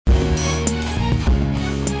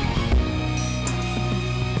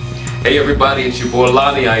Hey everybody, it's your boy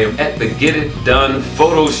Lonnie. I am at the Get It Done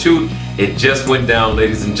photo shoot. It just went down,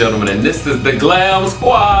 ladies and gentlemen, and this is the Glam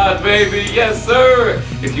Squad, baby. Yes, sir.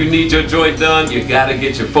 If you need your joint done, you gotta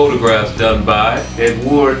get your photographs done by Ed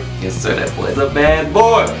Ward. Yes, sir. That boy's a bad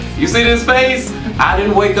boy. You see this face? I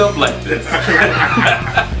didn't wake up like this.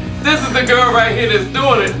 This is the girl right here that's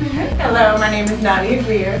doing it. Hello, my name is Nadia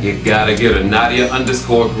Grier. You gotta get a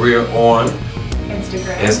Nadia_Grier on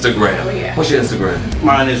Instagram. Oh, yeah. What's your Instagram?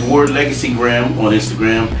 Mine is Ward Legacy Graham on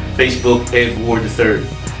Instagram, Facebook Ed Ward III.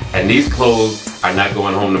 And these clothes are not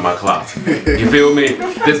going home to my closet. You feel me?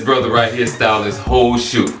 This brother right here styled this whole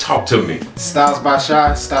shoot. Talk to me. Styles by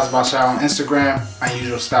Shy on Instagram,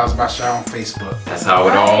 Unusual Styles by Shy on Facebook. That's how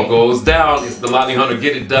it all goes down. It's the Lonnie Hunter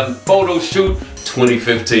Get It Done photo shoot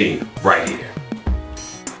 2015 right here.